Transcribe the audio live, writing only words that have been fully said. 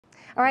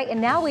All right,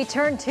 and now we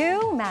turn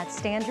to Matt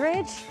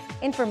Standridge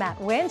in for Matt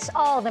Winch.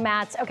 All the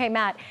Matts. Okay,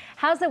 Matt,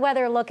 how's the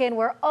weather looking?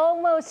 We're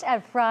almost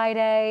at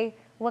Friday.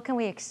 What can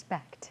we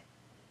expect?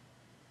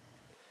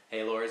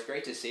 Hey, Laura, it's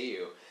great to see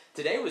you.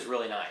 Today was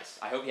really nice.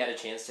 I hope you had a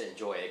chance to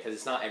enjoy it because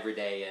it's not every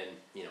day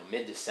in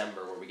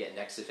mid-December where we get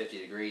next to 50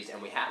 degrees,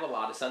 and we have a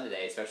lot of sun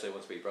today, especially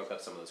once we broke up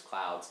some of those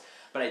clouds.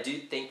 But I do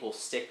think we'll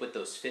stick with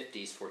those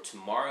 50s for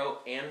tomorrow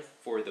and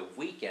for the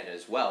weekend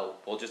as well.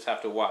 We'll just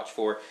have to watch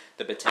for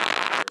the potential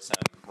for some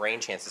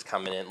rain chances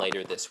coming in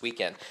later this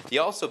weekend. The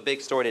also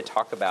big story to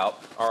talk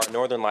about are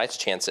Northern Lights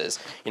chances.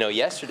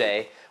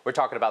 Yesterday we're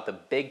talking about the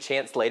big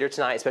chance later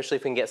tonight, especially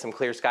if we can get some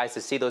clear skies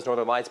to see those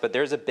Northern Lights, but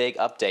there's a big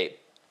update.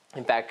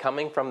 In fact,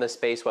 coming from the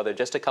space weather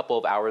just a couple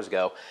of hours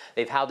ago,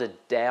 they've had to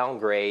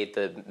downgrade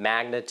the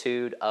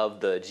magnitude of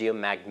the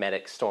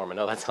geomagnetic storm. I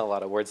know that's a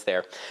lot of words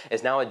there.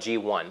 It's now a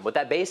G1. What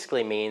that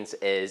basically means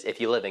is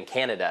if you live in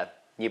Canada,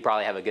 you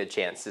probably have a good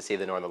chance to see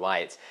the Northern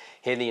Lights.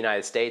 Here in the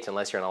United States,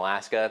 unless you're in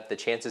Alaska, the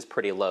chance is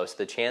pretty low. So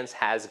the chance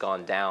has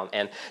gone down.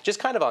 And just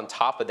kind of on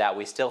top of that,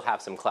 we still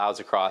have some clouds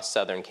across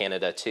southern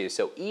Canada too.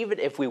 So even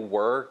if we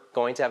were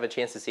going to have a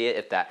chance to see it,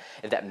 if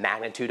that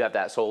magnitude of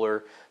that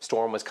solar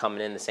storm was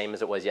coming in the same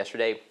as it was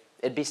yesterday,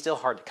 it'd be still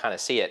hard to kind of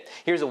see it.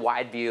 Here's a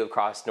wide view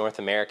across North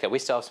America. We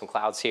still have some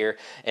clouds here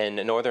in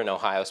northern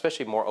Ohio,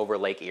 especially more over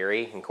Lake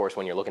Erie. And of course,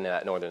 when you're looking at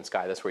that northern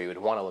sky, that's where you would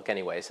want to look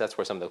anyway. So that's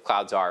where some of the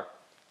clouds are.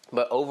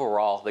 But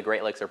overall, the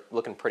Great Lakes are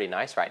looking pretty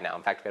nice right now.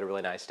 In fact, we had a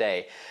really nice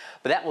day.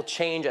 But that will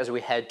change as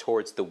we head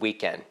towards the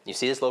weekend. You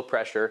see this low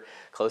pressure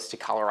close to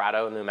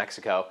Colorado and New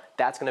Mexico.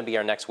 That's going to be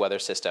our next weather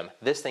system.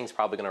 This thing's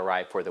probably going to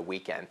arrive for the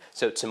weekend.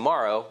 So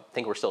tomorrow, I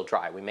think we're still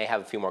dry. We may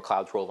have a few more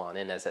clouds roll on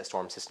in as that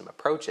storm system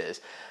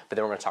approaches, but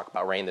then we're going to talk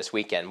about rain this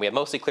weekend. We have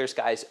mostly clear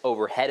skies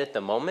overhead at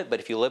the moment, but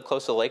if you live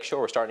close to the lakeshore,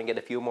 we're starting to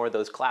get a few more of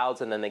those clouds,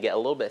 and then they get a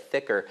little bit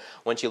thicker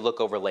once you look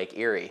over Lake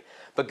Erie.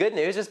 But good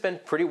news, it's been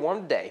pretty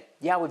warm today.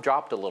 Yeah, we've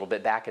dropped a little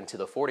bit back into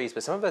the 40s,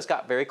 but some of us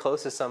got very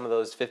close to some of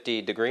those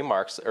 50-degree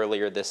marks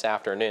earlier this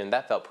afternoon.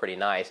 That felt pretty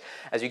nice.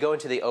 As you go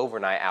into the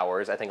overnight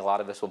hours, I think a lot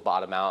of us will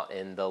bottom out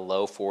in the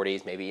low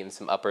 40s, maybe even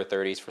some upper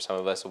 30s for some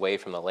of us away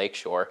from the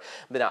lakeshore,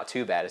 but not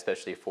too bad,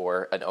 especially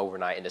for an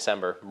overnight in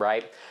December,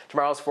 right?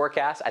 Tomorrow's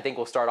forecast, I think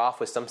we'll start off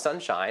with some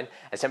sunshine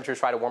as temperatures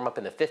try to warm up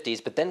in the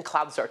 50s, but then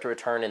clouds start to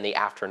return in the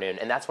afternoon,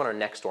 and that's when our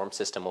next storm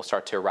system will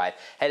start to arrive.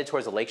 Headed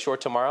towards the lakeshore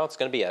tomorrow, it's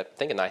going to be, I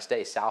think, a nice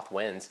day. South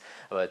winds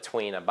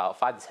between about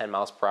 5 to 10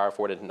 miles per hour,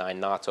 4 to 9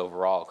 knots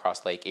overall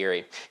across Lake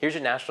Erie. Here's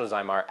your National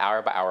Design-Mar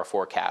hour-by-hour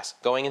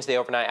forecast. Going into the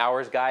overnight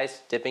hours,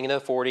 guys, dipping into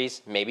the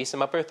 40s, maybe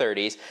some upper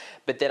 30s,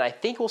 but then I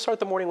think we'll start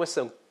the morning with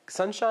some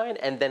sunshine,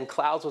 and then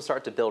clouds will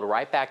start to build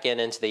right back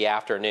into the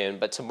afternoon.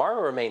 But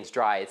tomorrow remains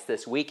dry. It's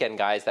this weekend,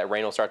 guys, that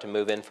rain will start to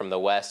move in from the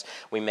west.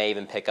 We may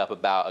even pick up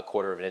about a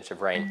quarter of an inch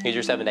of rain. Here's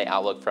your 7-day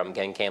outlook from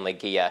Genkan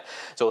Kia.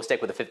 So we'll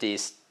stick with the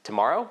 50s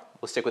tomorrow.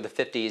 We'll stick with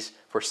the 50s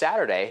for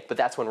Saturday, but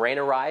that's when rain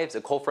arrives,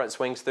 a cold front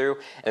swings through,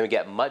 and we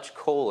get much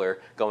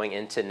cooler going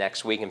into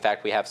next week. In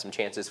fact, we have some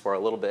chances for a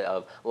little bit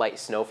of light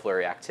snow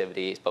flurry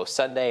activity both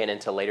Sunday and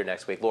into later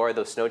next week. Laura,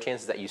 those snow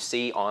chances that you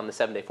see on the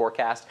 7-day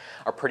forecast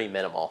are pretty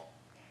minimal.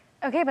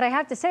 Okay, but I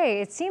have to say,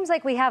 it seems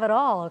like we have it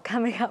all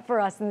coming up for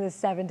us in this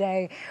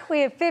 7-day. We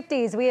have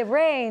 50s, we have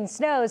rain,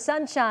 snow,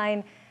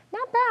 sunshine.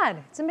 Not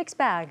bad. It's a mixed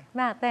bag.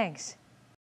 Matt, thanks.